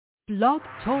Blog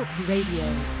Talk Radio.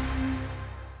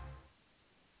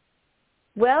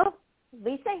 Well,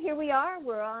 Lisa, here we are.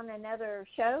 We're on another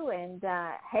show, and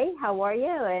hey, how are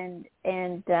you?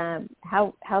 And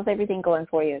how's everything going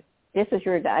for you? This was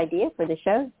your idea for the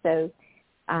show, so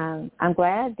I'm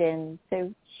glad. And so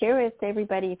share with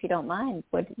everybody, if you don't mind,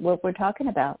 what we're talking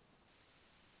about.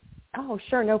 Oh,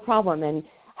 sure, no problem. And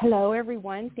hello,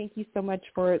 everyone. Thank you so much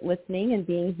for listening and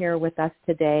being here with us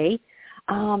today.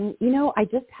 I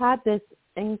just had this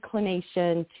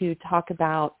inclination to talk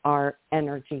about our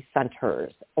energy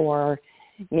centers, or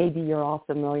maybe you're all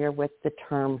familiar with the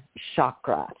term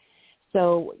chakra.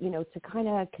 So, to kind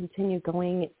of continue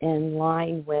going in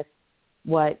line with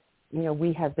what,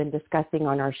 we have been discussing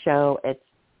on our show, it's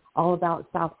all about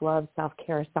self-love,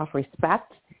 self-care,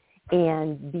 self-respect,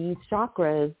 and these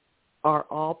chakras are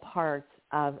all parts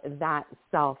of that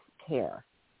self-care.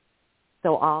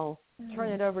 So I'll turn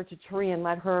it over to Tree and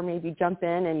let her maybe jump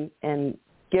in and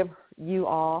give you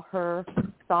all her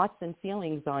thoughts and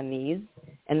feelings on these,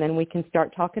 and then we can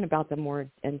start talking about them more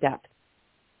in depth.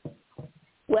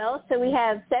 Well, so we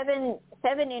have seven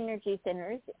energy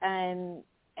centers,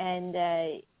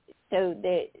 so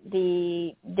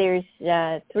there's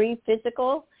 3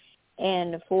 physical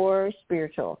and 4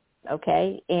 spiritual.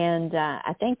 Okay, and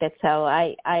I think that's how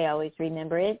I always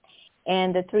remember it.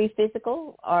 And the 3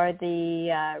 physical are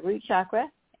the root chakra,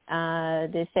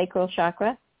 the sacral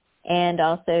chakra, and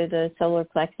also the solar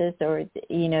plexus, or,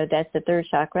 that's the 3rd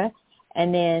chakra.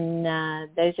 And then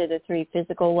those are the 3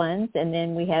 physical ones. And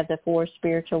then we have the 4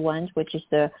 spiritual ones, which is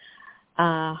the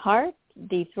heart,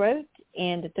 the throat,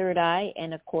 and the 3rd eye,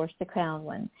 and, of course, the crown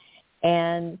one.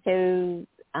 And so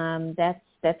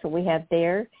that's what we have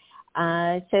there.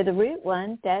 So the root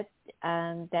one,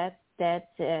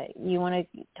 you want to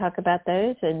talk about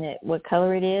those and what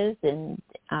color it is, and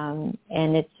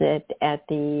it's at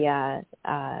the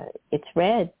it's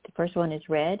red. The first one is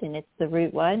red, and it's the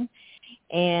root one,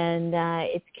 and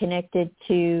it's connected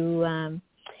to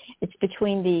it's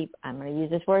between the, I'm going to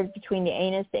use this word, between the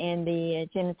anus and the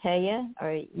genitalia,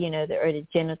 or the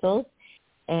genitals,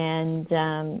 and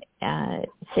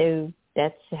so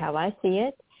that's how I see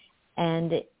it.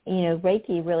 And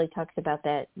Reiki really talks about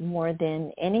that more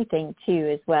than anything too,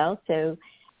 as well. So,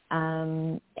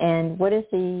 and what does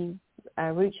the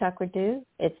root chakra do?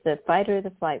 It's the fight or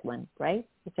the flight one, right?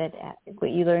 Is that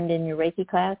what you learned in your Reiki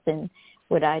class, and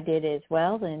what I did as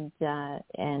well? And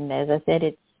as I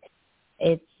said,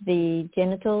 it's the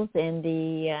genitals, and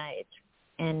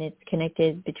it's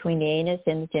connected between the anus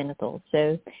and the genitals.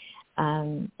 So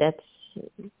that's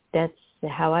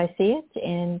how I see it.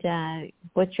 And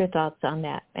what's your thoughts on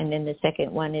that? And then the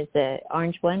second one is the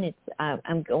orange one. It's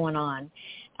I'm going on.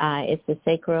 It's the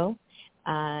sacral,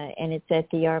 and it's at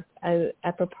the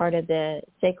upper part of the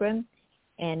sacrum,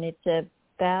 and it's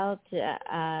about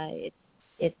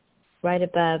it's right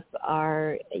above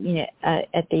our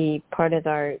at the part of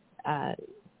our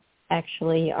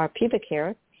actually our pubic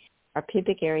hair, our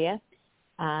pubic area,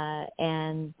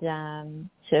 and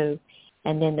so.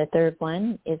 And then the 3rd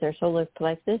one is our solar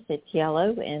plexus. It's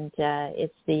yellow, and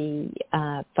it's the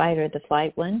fight or the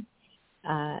flight one,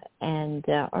 or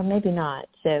maybe not.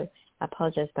 So I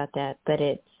apologize about that. But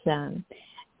it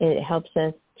helps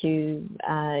us to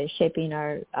shaping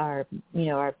our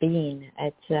being.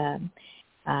 It's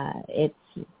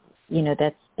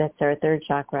that's our 3rd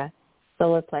chakra,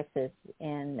 solar plexus,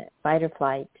 and fight or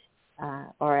flight,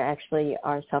 or actually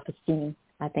our self-esteem,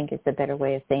 I think is a better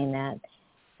way of saying that.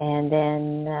 And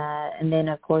then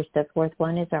of course the 4th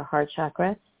one is our heart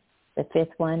chakra. The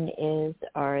 5th one is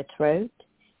our throat,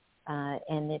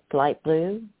 and it's light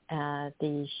blue.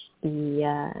 The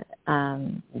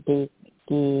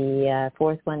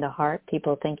 4th one, the heart,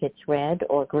 people think it's red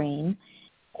or green,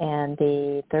 and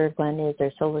the 3rd one is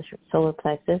our solar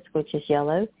plexus, which is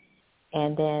yellow.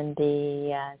 And then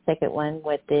the 2nd one,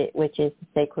 which is the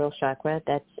sacral chakra,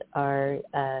 that's our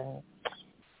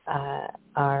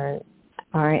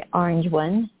orange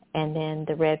one, and then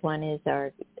the red one is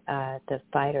our the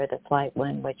fight or the flight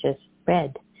one, which is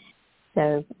red.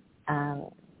 So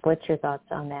what's your thoughts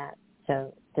on that?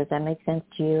 So does that make sense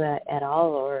to you at all?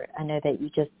 Or I know that you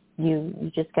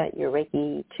just got your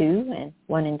Reiki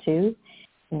 1 and 2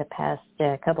 in the past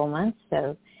couple months.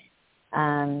 So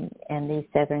and these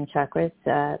 7 chakras,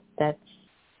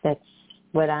 that's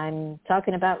what I'm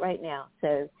talking about right now.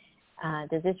 So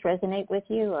does this resonate with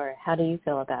you, or how do you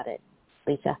feel about it,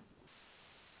 Lisa?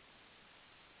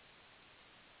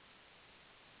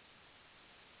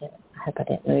 Yeah, I hope I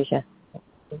didn't lose you,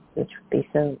 which would be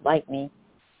so like me.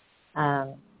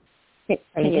 Are you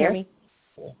hear me?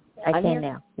 I can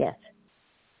now, yes.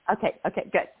 Okay,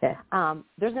 good. Okay.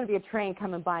 There's going to be a train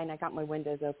coming by, and I got my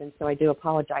windows open, so I do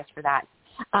apologize for that.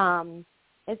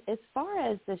 As far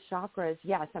as the chakras,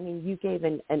 yes, I mean, you gave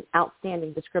an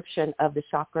outstanding description of the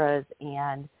chakras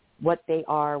and what they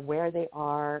are, where they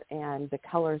are, and the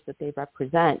colors that they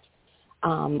represent.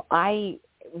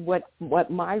 What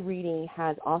my reading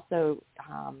has also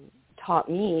taught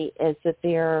me is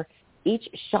that each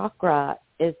chakra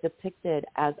is depicted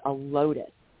as a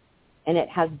lotus, and it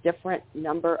has different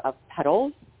number of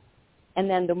petals. And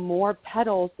then the more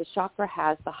petals the chakra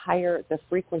has, the higher the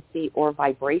frequency or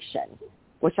vibration,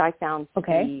 which I found to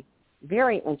be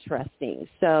very interesting.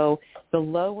 So the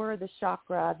lower the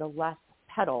chakra, the less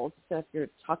petals. So if you're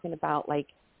talking about like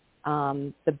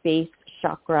the base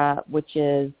chakra, which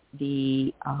is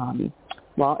it's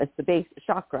the base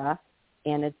chakra,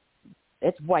 and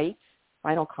it's white,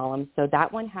 spinal column. So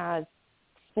that one has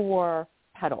 4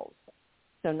 petals.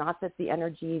 So not that the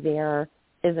energy there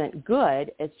isn't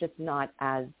good, it's just not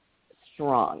as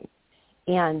strong.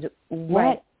 And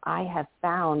what I have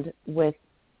found with,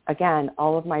 again,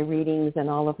 all of my readings and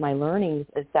all of my learnings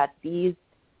is that these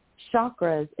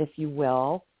chakras, if you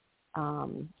will,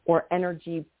 or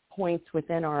energy points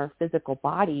within our physical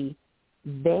body,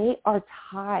 they are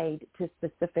tied to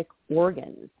specific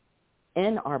organs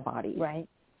in our body. Right.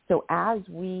 So as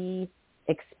we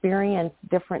experience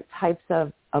different types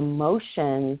of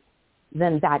emotions,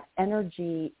 then that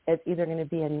energy is either going to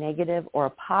be a negative or a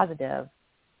positive,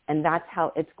 and that's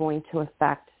how it's going to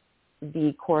affect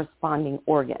the corresponding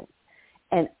organs.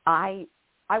 And I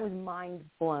was mind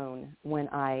blown when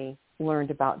I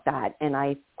learned about that, and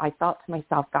I thought to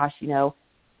myself, gosh,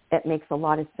 it makes a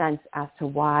lot of sense as to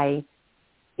why,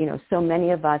 so many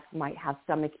of us might have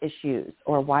stomach issues,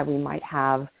 or why we might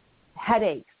have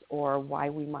headaches, or why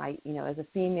we might, as a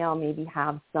female, maybe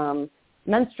have some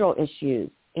menstrual issues.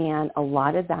 And a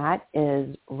lot of that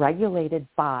is regulated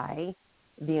by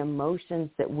the emotions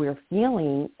that we're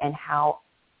feeling and how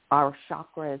our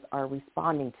chakras are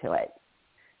responding to it.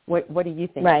 What do you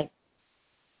think? Right.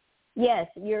 Yes,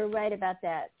 you're right about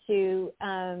that too.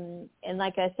 And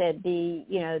like I said,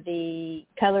 the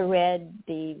color red,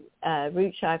 the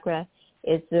root chakra,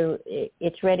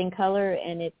 it's red in color,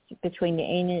 and it's between the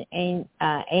anus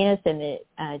and the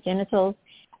genitals,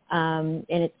 and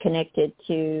it's connected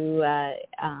to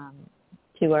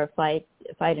our fight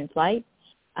and flight.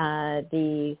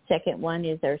 The second one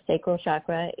is our sacral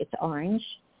chakra. It's orange,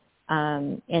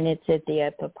 and it's at the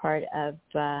upper part of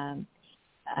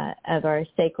our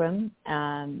sacrum,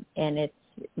 and it's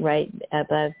right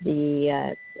above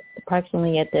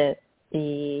approximately at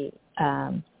the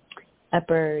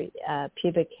upper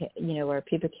pubic, where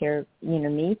pubic hair,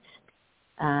 meets.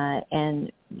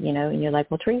 And you're like,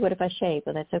 well, Tree, what if I shave?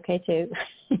 Well, that's okay too.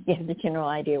 You have the general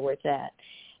idea where it's at.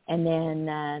 And then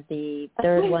the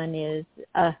third one is,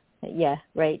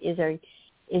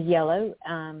 is yellow,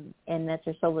 and that's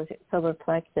our solar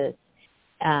plexus.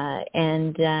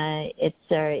 And it's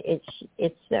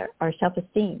our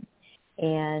self-esteem,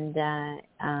 and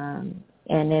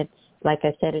it's, like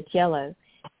I said, it's yellow,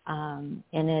 and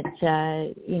it's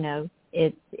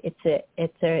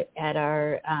at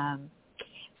our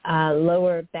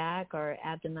lower back, our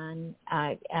abdomen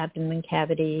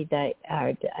cavity,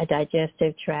 our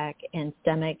digestive tract, and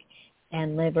stomach,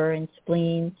 and liver and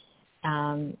spleen,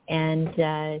 so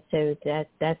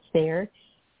that's there.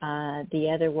 The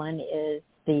other one is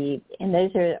and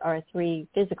those are our 3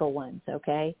 physical ones,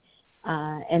 okay?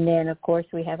 And then, of course,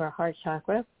 we have our heart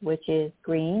chakra, which is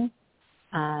green,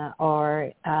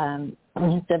 or some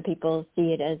people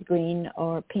see it as green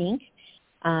or pink.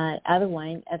 Other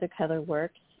color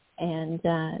works. And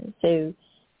so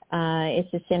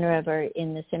it's in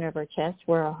the center of our chest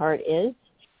where our heart is,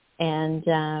 and,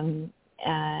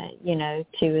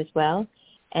 too as well.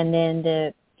 And then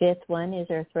the 5th one is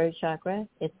our throat chakra.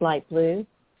 It's light blue.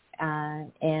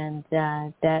 And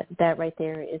that right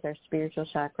there is our spiritual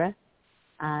chakra.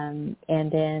 And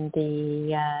then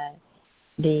the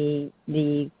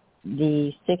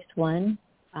 6th one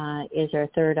is our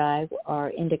third eye, our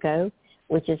indigo,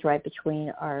 which is right between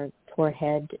our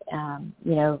forehead,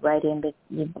 right in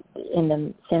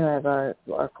the center of our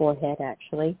forehead,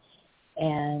 actually.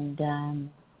 And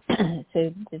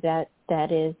so that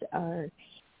is our,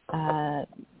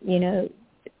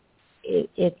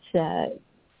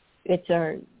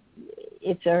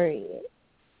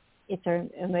 it's our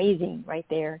amazing right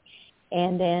there.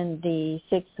 And then the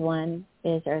 6th one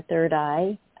is our third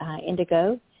eye,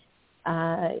 indigo.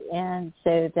 And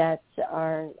so that's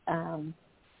our,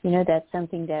 that's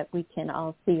something that we can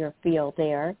all see or feel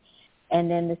there. And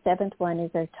then the 7th one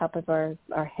is our top of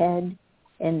our head,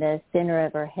 in the center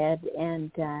of our head,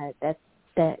 and that's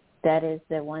that is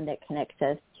the one that connects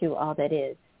us to all that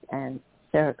is, and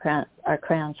so our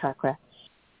crown chakra,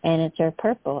 and it's our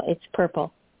purple. It's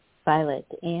purple violet,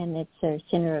 and it's our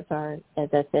center of our, as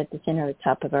I said, the center of the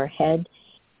top of our head,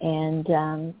 and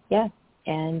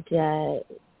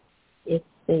it's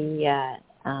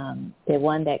the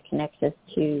one that connects us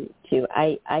to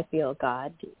I feel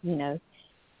God,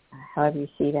 however you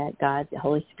see that, God, the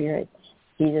Holy Spirit,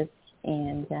 Jesus,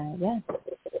 and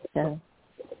so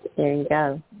there you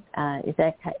go. Is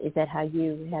that how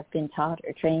you have been taught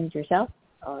or trained yourself,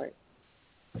 or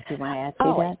do you want to add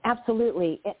to that?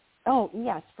 Absolutely.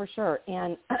 Yes, for sure.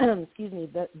 And excuse me,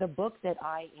 the book that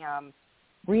I am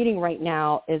reading right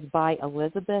now is by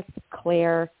Elizabeth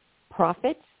Clare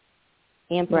Prophet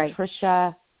and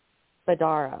Patricia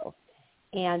Badaro.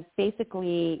 And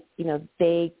basically,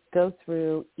 they go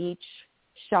through each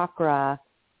chakra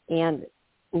and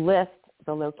list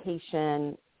the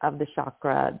location of the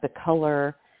chakra, the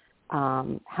color,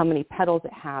 how many petals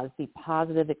it has, the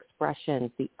positive expressions,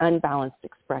 the unbalanced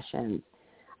expressions,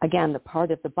 again, the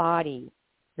part of the body,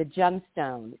 the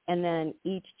gemstone, and then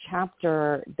each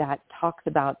chapter that talks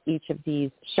about each of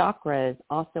these chakras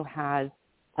also has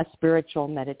a spiritual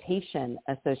meditation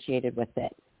associated with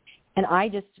it. And I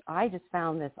just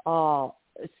found this all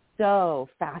so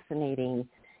fascinating.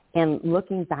 And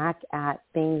looking back at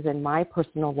things in my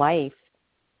personal life,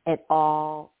 it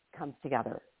all comes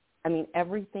together. I mean,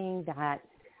 everything that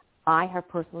I have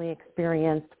personally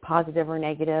experienced, positive or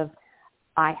negative,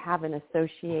 I have an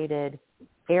associated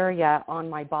area on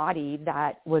my body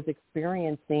that was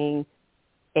experiencing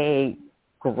a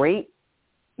great,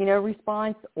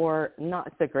 response or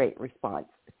not so great response.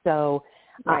 So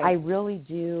I really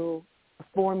do,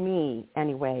 for me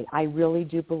anyway, I really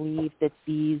do believe that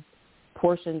these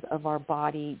portions of our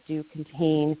body do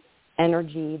contain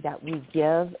energy that we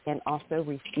give and also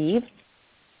receive.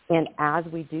 And as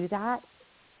we do that,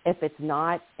 if it's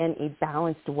not in a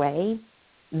balanced way,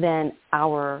 then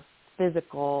our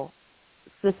physical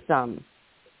system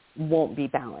won't be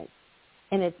balanced.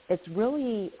 And it's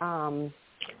really,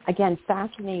 again,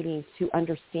 fascinating to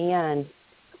understand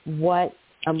what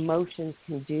emotions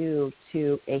can do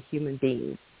to a human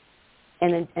being.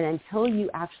 And until you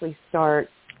actually start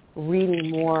reading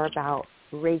more about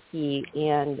Reiki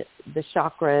and the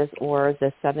chakras or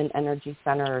the 7 energy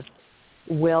centers,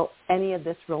 will any of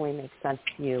this really make sense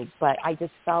to you? But I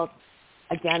just felt,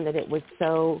 again, that it was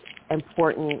so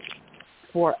important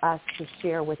for us to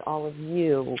share with all of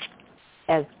you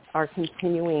as our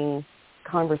continuing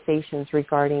conversations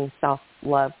regarding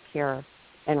self-love, care,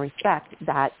 and respect,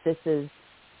 that this is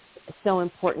so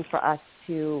important for us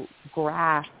to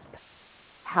grasp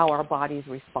how our bodies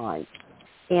respond.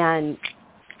 And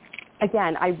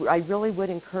again, I really would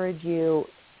encourage you,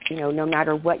 no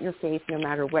matter what your faith, no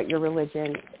matter what your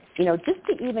religion, just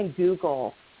to even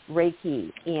Google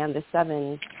Reiki and the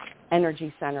 7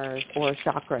 energy centers or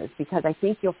chakras, because I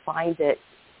think you'll find it,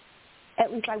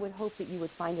 at least I would hope that you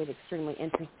would find it extremely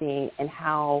interesting in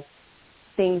how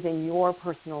things in your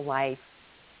personal life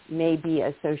may be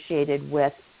associated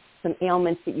with some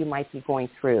ailments that you might be going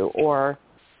through, or,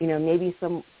 maybe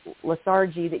some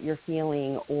lethargy that you're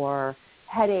feeling, or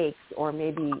headaches, or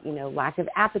maybe, lack of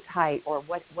appetite, or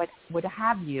what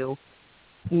have you.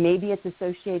 Maybe it's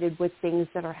associated with things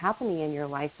that are happening in your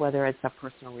life, whether it's a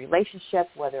personal relationship,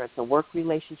 whether it's a work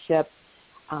relationship.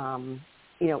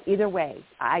 Either way,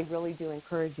 I really do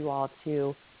encourage you all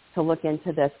to look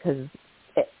into this, because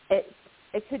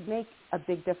it could make a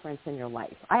big difference in your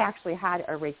life. I actually had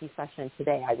a Reiki session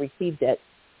today. I received it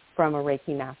from a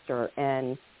Reiki master,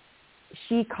 and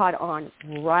she caught on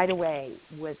right away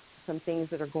with some things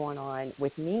that are going on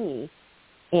with me.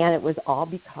 And it was all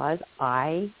because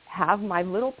I have my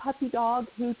little puppy dog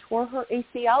who tore her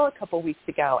ACL a couple weeks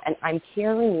ago, and I'm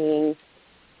carrying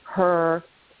her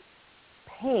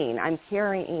pain. I'm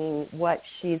carrying what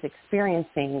she's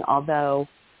experiencing, although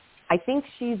I think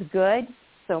she's good.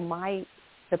 So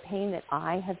the pain that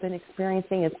I have been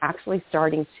experiencing is actually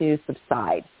starting to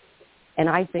subside. And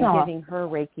I've been giving her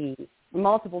Reiki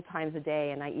multiple times a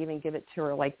day, and I even give it to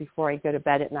her like before I go to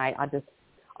bed at night.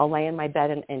 I'll lay in my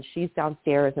bed and she's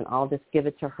downstairs, and I'll just give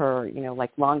it to her,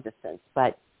 like long distance.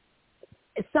 But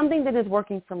it's something that is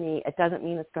working for me. It doesn't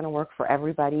mean it's going to work for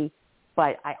everybody,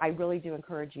 but I really do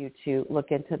encourage you to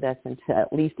look into this and to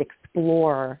at least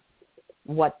explore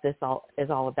what this all is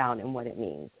all about and what it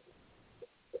means.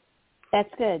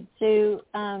 That's good. So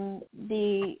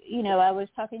I was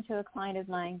talking to a client of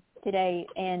mine today,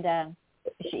 and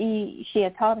she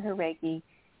had taught her Reiki,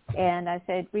 and I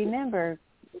said, remember,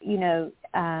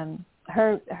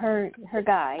 her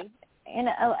guy, and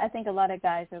I think a lot of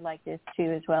guys are like this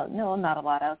too as well. No, not a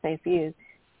lot. I'll say a few.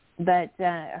 But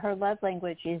her love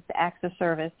language is acts of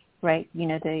service, right? You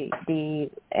know,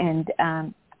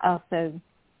 also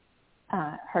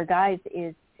her guys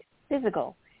is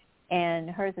physical, and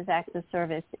hers is acts of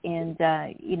service. And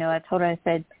you know, I told her, I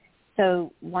said,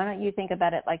 so why don't you think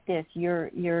about it like this?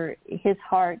 His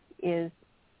heart is,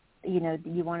 you know,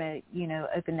 you want to, you know,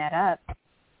 open that up.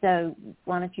 So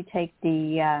why don't you take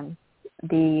the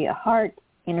heart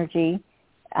energy,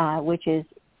 which is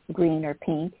green or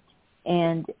pink,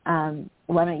 and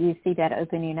why don't you see that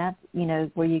opening up, you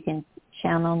know, where you can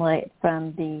channel it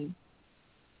from the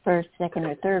first, second,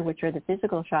 or third, which are the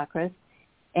physical chakras,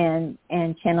 and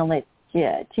channel it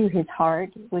to his heart,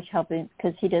 which helps him,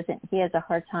 because he has a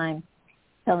hard time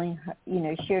telling her, you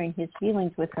know, sharing his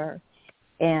feelings with her.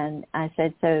 And I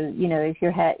said, so, you know, if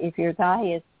your guy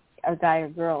is a guy or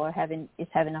girl or is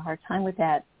having a hard time with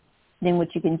that, then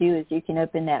what you can do is you can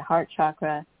open that heart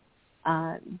chakra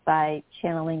by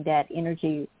channeling that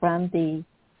energy from the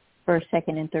first,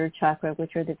 second, and third chakra,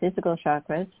 which are the physical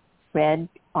chakras, red,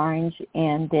 orange,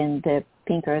 and then the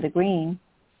pink or the green,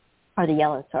 or the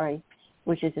yellow, sorry,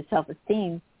 which is the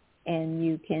self-esteem. And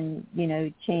you can, you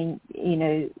know,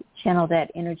 channel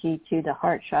that energy to the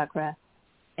heart chakra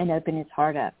and open his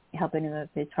heart up, helping him open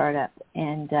his heart up,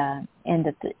 and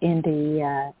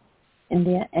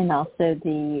also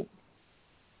the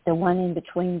one in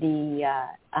between the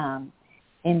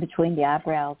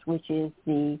eyebrows, which is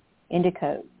the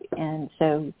indigo. And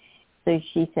so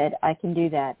she said, I can do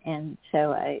that. And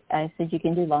so I said, you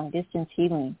can do long distance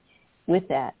healing with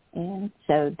that. And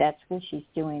so that's what she's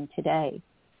doing today.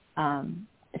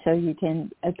 So you can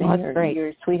open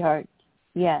your sweetheart.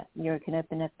 Yeah, you can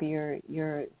open up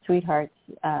your sweetheart's,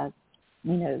 you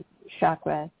know,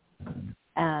 chakra,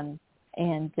 and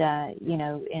you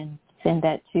know, and send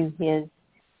that to his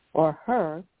or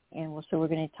her. And so we're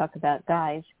going to talk about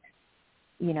guys,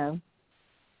 you know,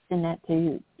 send that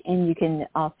to, and you can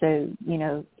also, you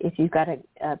know, if you've got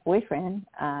a boyfriend,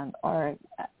 or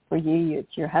for you,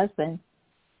 it's your husband,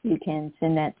 you can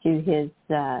send that to his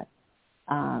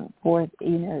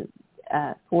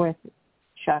fourth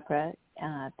chakra.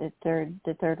 The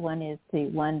third one is the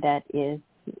one that is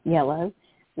yellow,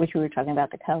 which we were talking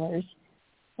about the colors,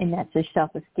 and that's the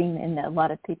self-esteem. And a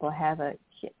lot of people have a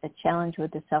challenge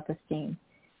with the self-esteem,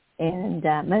 and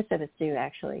most of us do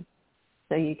actually.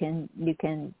 So you can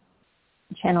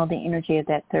channel the energy of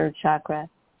that third chakra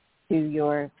to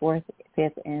your fourth,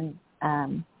 fifth, and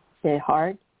the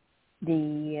heart,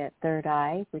 the third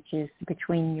eye, which is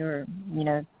between your,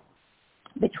 in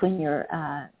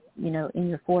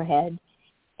your forehead,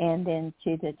 and then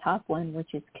to the top one,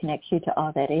 which connects you to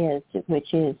all that is,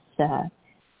 which is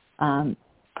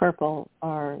purple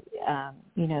or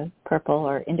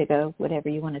indigo, whatever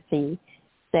you want to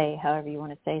say, however you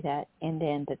want to say that. And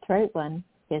then the third one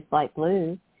is light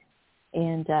blue,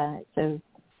 and so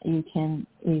you can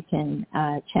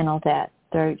channel that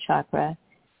third chakra.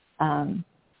 Send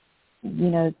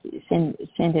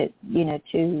it,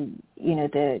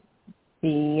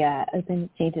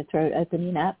 to the throat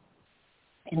opening up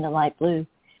in the light blue,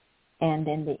 and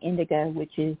then the indigo,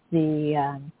 which is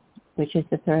the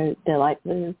throat, the light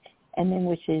blue, and then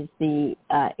which is the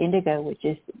indigo, which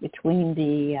is between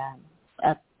the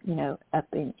up in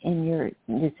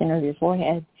the center of your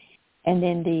forehead, and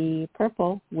then the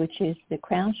purple, which is the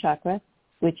crown chakra,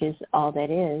 which is all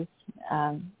that is,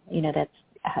 that's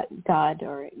God,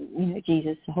 or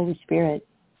Jesus, the Holy Spirit,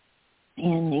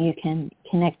 and you can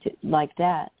connect it like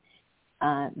that.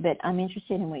 But I'm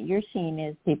interested in what you're seeing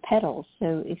is the petals.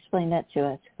 So explain that to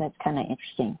us. That's kind of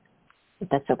interesting, if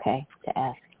that's okay to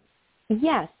ask.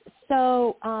 Yes.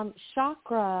 So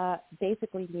chakra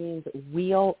basically means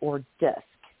wheel or disc.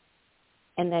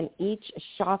 And then each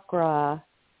chakra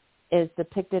is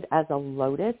depicted as a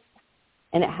lotus,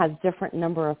 and it has different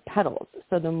number of petals.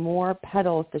 So the more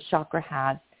petals the chakra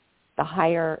has, the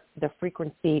higher the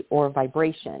frequency or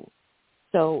vibration.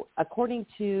 So according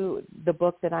to the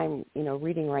book that I'm,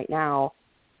 reading right now,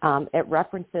 it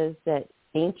references that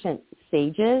ancient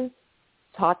sages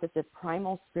taught that the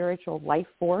primal spiritual life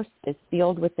force is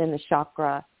sealed within the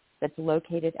chakra that's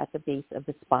located at the base of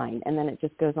the spine. And then it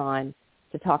just goes on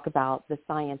to talk about the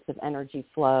science of energy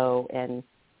flow and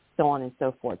so on and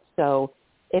so forth. So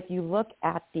if you look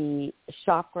at the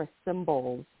chakra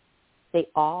symbols, they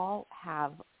all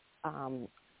have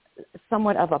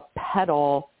somewhat of a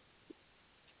petal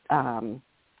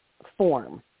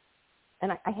form.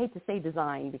 And I hate to say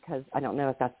design because I don't know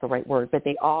if that's the right word, but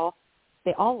they all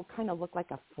kind of look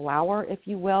like a flower, if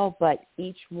you will, but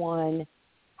each one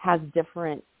has a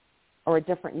different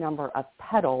number of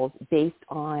petals based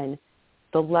on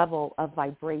the level of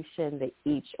vibration that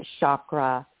each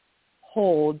chakra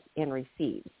holds and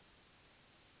receives.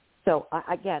 So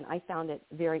again, I found it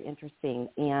very interesting,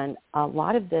 and a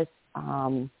lot of this,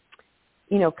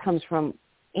 comes from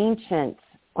ancient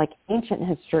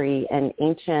history and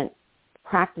ancient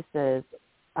practices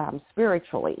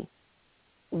spiritually,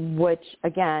 which,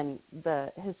 again,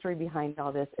 the history behind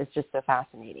all this is just so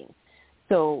fascinating.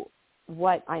 So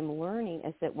what I'm learning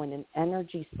is that when an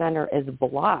energy center is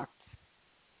blocked,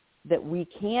 that we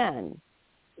can,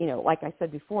 like I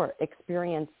said before,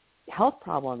 experience health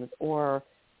problems or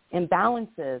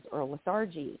imbalances or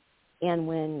lethargy. And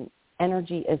when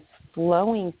energy is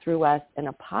flowing through us in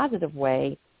a positive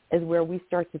way is where we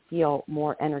start to feel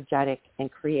more energetic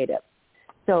and creative.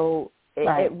 So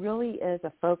it really is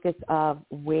a focus of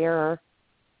where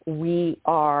we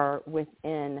are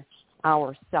within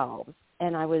ourselves.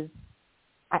 And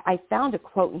I found a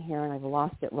quote in here, and I've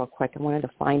lost it real quick. I wanted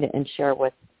to find it and share it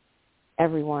with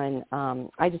everyone.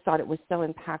 I just thought it was so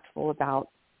impactful about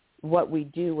what we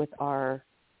do with our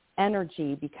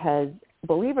energy, because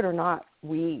believe it or not,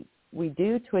 we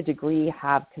do to a degree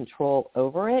have control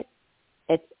over it.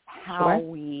 It's how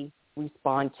we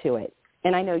respond to it.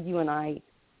 And I know you and I,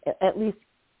 at least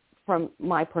from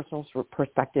my personal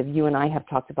perspective, you and I have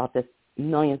talked about this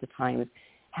millions of times.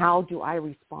 How do I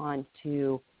respond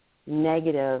to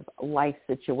negative life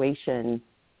situations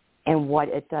and what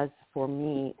it does for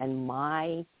me and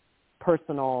my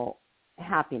personal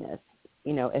happiness,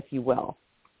 if you will.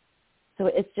 So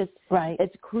it's just,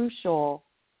 it's crucial,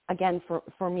 again,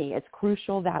 for me, it's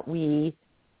crucial that we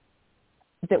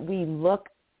look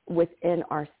within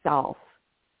ourselves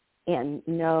and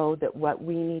know that what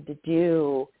we need to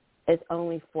do is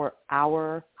only for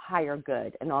our higher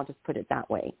good, and I'll just put it that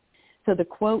way. So the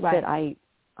quote that I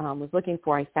was looking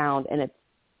for, I found, and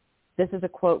this is a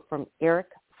quote from Erich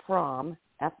Fromm,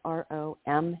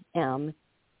 F-R-O-M-M,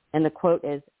 and the quote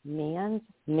is, "Man's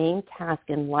main task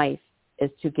in life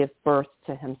is to give birth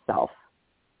to himself."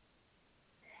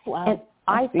 Wow. And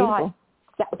I beautiful.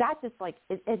 thought that just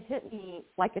it hit me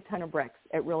like a ton of bricks.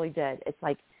 It really did. It's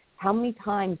like, how many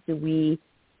times do we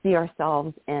see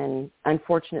ourselves in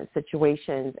unfortunate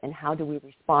situations, and how do we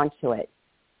respond to it?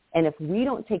 And if we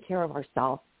don't take care of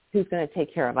ourselves, who's going to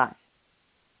take care of us?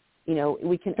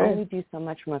 We can only do so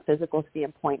much from a physical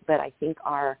standpoint, but I think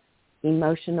our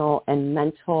emotional and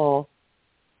mental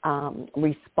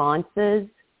responses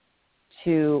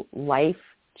to life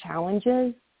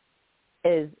challenges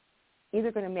is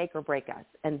either going to make or break us.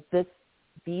 And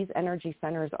these energy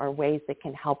centers are ways that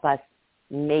can help us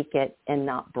make it and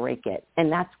not break it.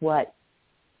 And that's what,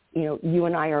 you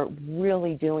and I are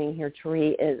really doing here,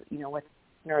 Therese, is, with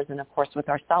listeners and, of course, with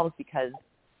ourselves, because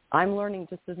I'm learning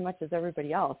just as much as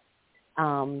everybody else,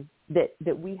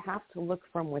 that we have to look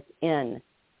from within,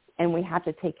 and we have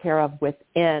to take care of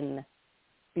within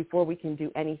before we can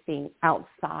do anything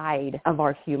outside of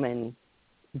our human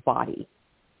body,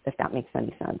 if that makes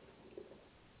any sense.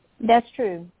 That's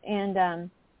true. And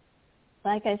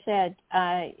like I said,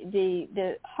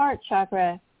 the heart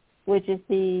chakra, which is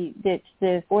that's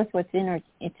the fourth,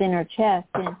 it's in our chest,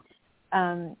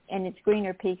 and it's green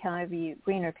or pink,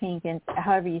 and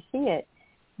however you see it.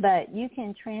 But you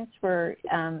can transfer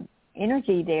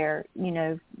energy there,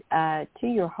 to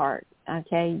your heart.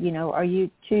 Okay, or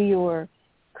you to your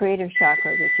creator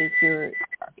chakra, which is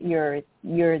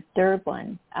your third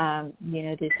one,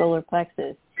 the solar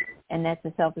plexus, and that's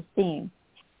the self-esteem.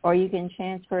 Or you can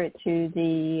transfer it to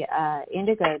the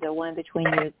indigo, the one between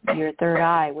your third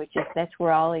eye, that's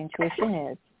where all intuition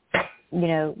is.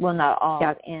 Well, not all.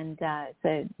 Yeah. And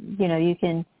so, you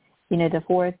can, the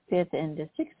fourth, fifth, and the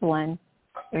sixth one,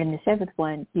 and the seventh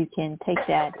one, you can take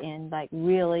that and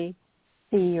really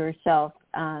see yourself,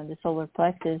 the solar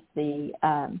plexus,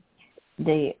 or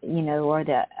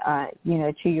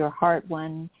to your heart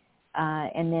one,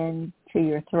 and then to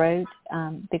your throat,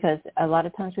 because a lot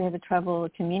of times we have trouble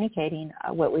communicating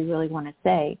what we really want to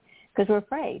say because we're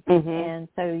afraid. Mm-hmm. And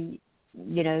so,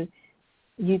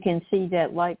 you can see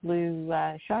that light blue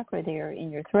chakra there in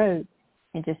your throat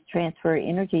and just transfer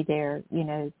energy there,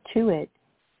 to it,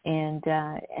 and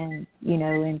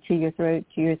into your throat,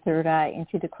 to your third eye,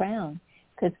 into the crown,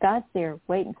 because God's there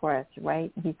waiting for us,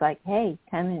 right? He's like, hey,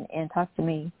 come in and talk to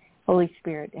me, Holy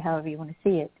Spirit, however you want to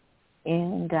see it.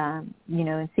 And,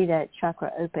 and see that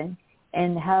chakra open.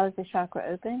 And how is the chakra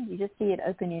open? You just see it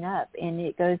opening up, and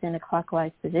it goes in a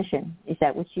clockwise position. Is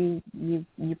that what you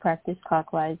practice,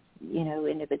 clockwise?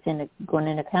 And if it's going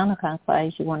in a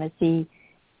counterclockwise, you want to see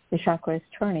the chakras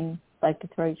turning, like the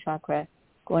throat chakra,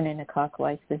 going in a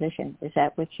clockwise position. Is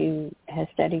that what you have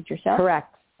studied yourself?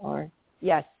 Correct. Or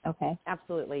yes. Okay.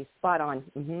 Absolutely. Spot on.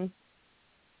 Mm-hmm.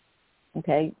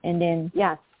 Okay, and then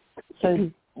yes. So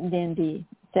then the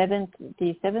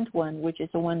seventh one, which is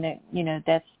the one that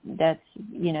that's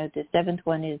the seventh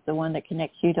one is the one that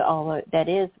connects you to all that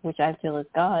is, which I feel is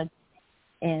God,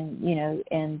 and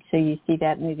and so you see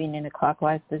that moving in a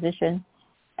clockwise position,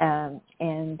 and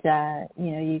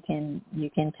you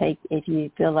can take, if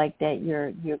you feel like that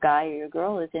your guy or your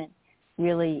girl isn't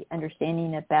really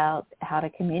understanding about how to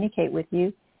communicate with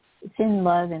you, send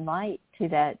love and light to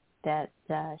that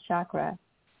chakra,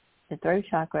 the throat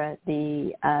chakra,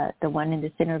 the one in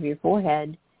the center of your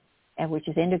forehead, and which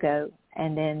is indigo,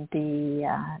 and then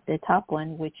the top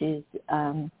one, which is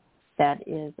that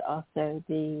is also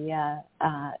the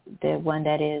one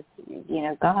that is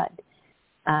God,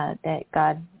 that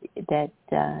God that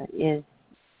is,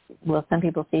 well, some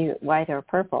people see white or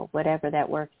purple, whatever that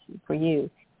works for you.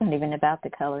 It's not even about the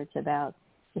color; it's about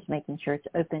just making sure it's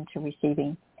open to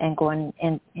receiving and going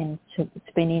in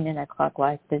spinning in a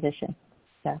clockwise position.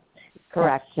 So.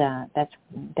 Correct.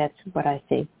 That's what I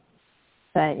see.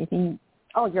 But if you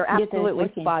you're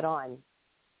absolutely spot on.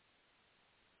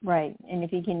 Right, and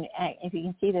if you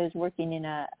can see those working in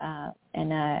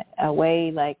a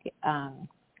way like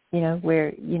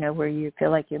where you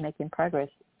feel like you're making progress,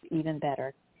 even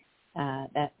better.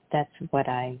 That's what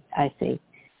I see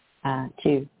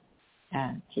too,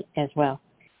 as well.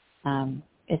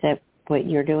 Is that what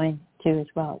you're doing too as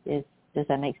well? Does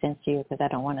that make sense to you? Because I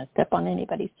don't want to step on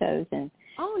anybody's toes. And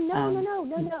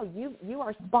no. You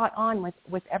are spot on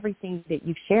with everything that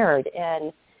you've shared.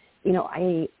 And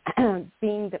I,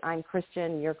 being that I'm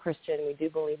Christian, you're Christian, we do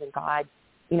believe in God.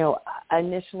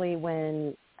 Initially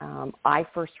when I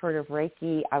first heard of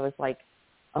Reiki, I was like,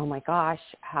 oh my gosh,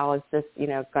 how is this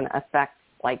going to affect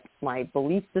like my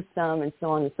belief system and so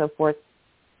on and so forth.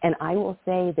 And I will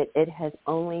say that it has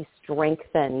only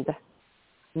strengthened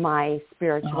my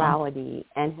spirituality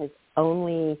and has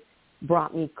only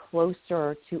brought me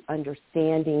closer to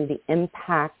understanding the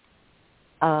impact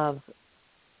of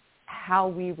how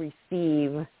we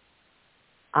receive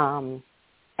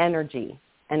energy.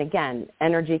 And again,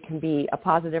 energy can be a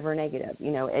positive or negative.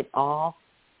 It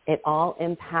all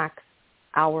impacts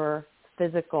our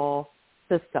physical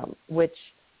system, which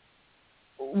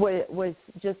was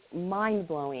just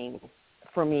mind-blowing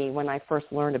for me when I first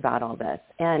learned about all this.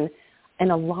 And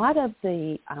a lot of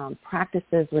the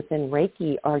practices within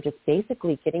Reiki are just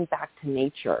basically getting back to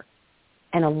nature.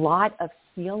 And a lot of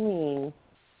healing,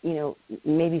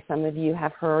 maybe some of you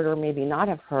have heard or maybe not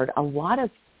have heard, a lot of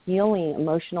healing,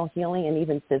 emotional healing and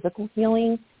even physical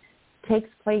healing takes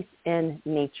place in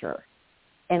nature.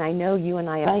 And I know you and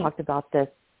I have talked about this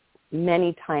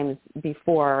many times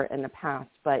before in the past,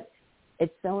 but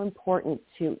it's so important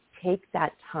to take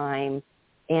that time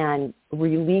and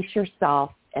release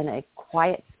yourself in a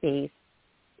quiet space,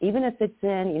 even if it's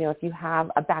in, if you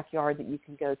have a backyard that you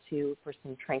can go to for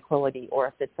some tranquility, or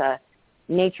if it's a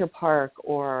nature park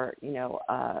or,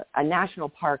 a national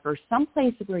park or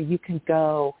someplace where you can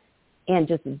go and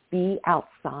just be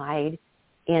outside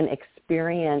and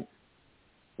experience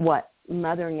what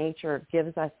Mother Nature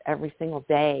gives us every single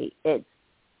day. It's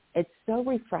so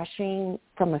refreshing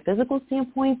from a physical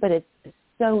standpoint, but it's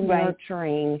so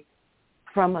nurturing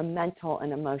from a mental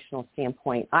and emotional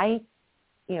standpoint.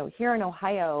 Here in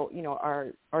Ohio,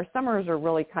 our summers are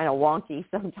really kind of wonky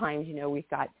sometimes. We've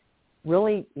got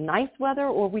really nice weather,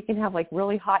 or we can have like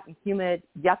really hot and humid,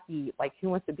 yucky, like who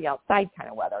wants to be outside kind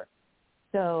of weather.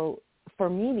 So for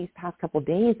me, these past couple of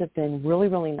days have been really,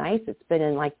 really nice. It's been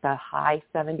in like the high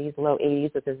 70s, low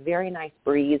 80s with a very nice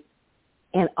breeze.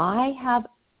 And I have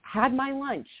had my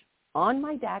lunch on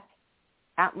my deck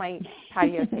at my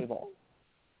patio table.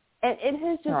 And it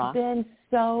has just been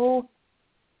so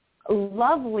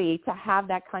lovely to have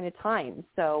that kind of time.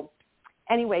 So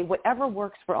anyway, whatever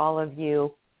works for all of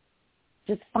you,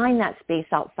 just find that space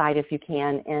outside if you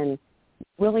can, and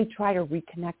really try to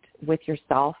reconnect with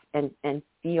yourself and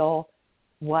feel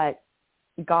what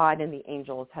God and the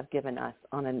angels have given us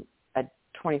on a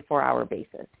 24-hour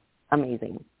basis.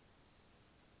 Amazing.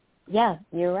 Yeah,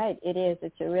 you're right. It is.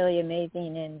 It's really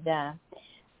amazing.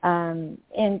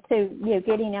 And so,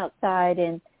 getting outside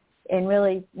and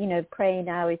really, praying.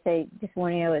 I always say this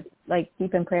morning I was like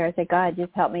deep in prayer. I said, God,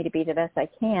 just help me to be the best I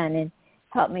can, and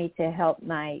help me to help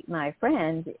my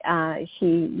friend.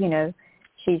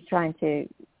 She's trying to.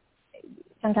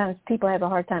 Sometimes people have a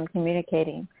hard time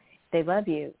communicating. They love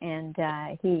you, and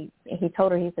he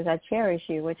told her, he says, I cherish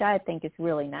you, which I think is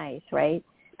really nice, right?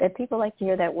 That people like to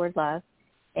hear that word love,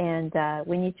 and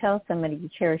when you tell somebody you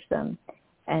cherish them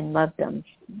and love them,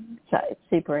 so it's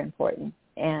super important.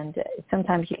 And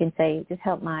sometimes you can say, just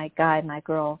help my guy, my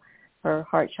girl, her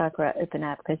heart chakra open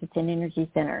up, because it's an energy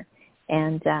center.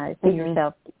 and see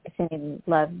yourself sending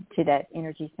love to that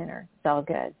energy center. It's all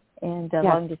good. And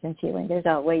long distance healing, there's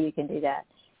a way you can do that.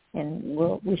 And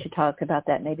we should talk about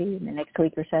that maybe in the next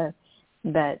week or so.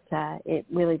 But it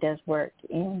really does work.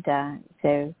 And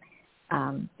so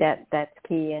that's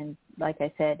key. And like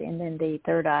I said, and then the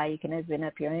third eye, you can open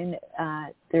up your own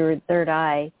third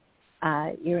eye,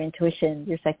 your intuition,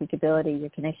 your psychic ability, your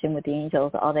connection with the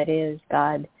angels, all that is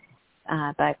God,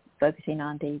 by focusing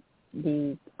on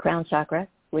the crown chakra,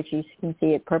 which you can see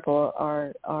it purple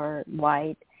or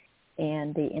white,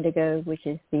 and the indigo, which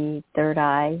is the third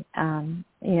eye,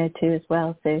 too as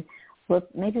well. So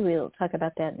maybe we'll talk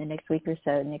about that in the next week or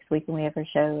so. Next week when we have our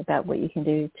show about what you can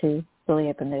do to really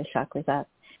open those chakras up,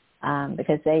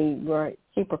 because they were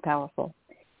super powerful.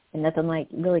 And nothing like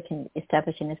really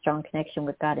establishing a strong connection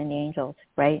with God and the angels,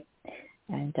 right?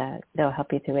 And they'll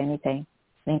help you through anything.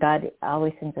 I mean, God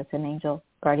always sends us an angel,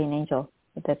 guardian angel,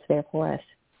 that's there for us,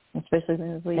 especially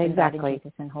when we believe in God and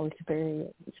Jesus and Holy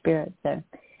Spirit. So,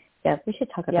 yeah, we should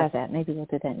talk about that. Maybe we'll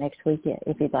do that next week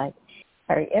if you'd like.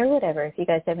 Or whatever. If you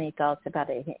guys have any thoughts about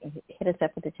it, hit us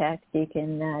up with the text. You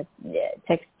can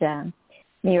text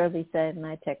me or Lisa.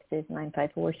 My text is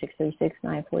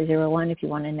 954-636-9401 if you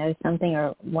want to know something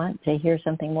or want to hear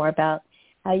something more about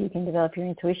how you can develop your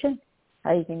intuition,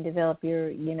 how you can develop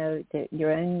your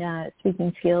own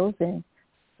speaking skills and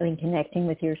connecting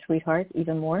with your sweetheart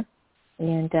even more.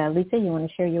 And Lisa, you want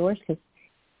to share yours? Because,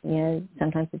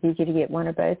 sometimes it's easy to get one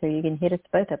or both, or you can hit us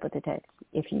both up with the text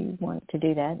if you want to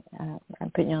do that. I'm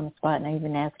putting you on the spot, and I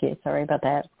even asked you. Sorry about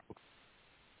that.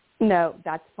 No,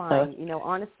 that's fine.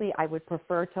 Honestly, I would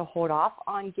prefer to hold off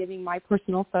on giving my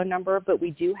personal phone number, but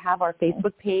we do have our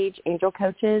Facebook page, Angel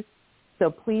Coaches. So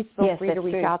please feel free to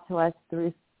reach out to us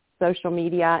through social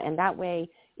media, and that way,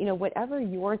 whatever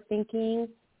you're thinking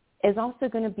is also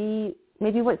going to be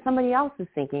maybe what somebody else is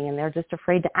thinking, and they're just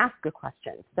afraid to ask a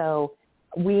question. So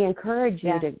we encourage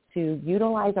you to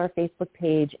utilize our Facebook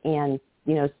page and,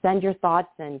 send your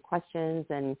thoughts and questions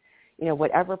and,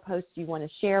 whatever posts you want to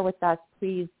share with us,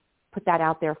 please put that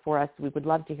out there for us. We would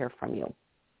love to hear from you.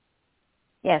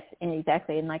 Yes, and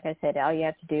exactly. And like I said, all you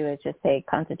have to do is just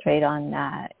concentrate on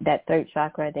that throat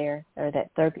chakra there, or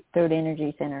that third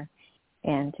energy center,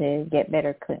 and to get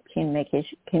better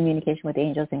communication with the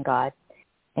angels and God.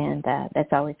 And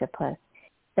that's always a plus.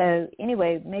 So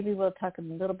anyway, maybe we'll talk a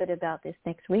little bit about this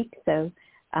next week. So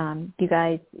you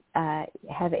guys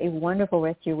have a wonderful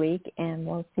rest of your week, and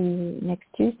we'll see you next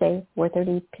Tuesday,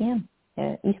 4:30 p.m.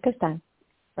 East Coast time.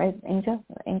 Right, Angel?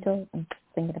 I'm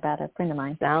thinking about a friend of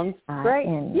mine. Sounds great.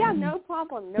 No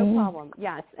problem. No problem.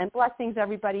 Yes, and blessings,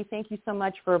 everybody. Thank you so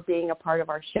much for being a part of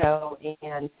our show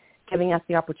and giving us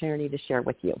the opportunity to share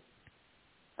with you.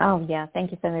 Oh, yeah.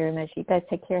 Thank you so very much. You guys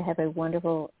take care. Have a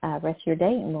wonderful rest of your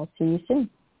day, and we'll see you soon.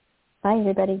 Bye,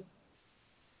 everybody.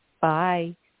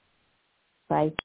 Bye. Bye.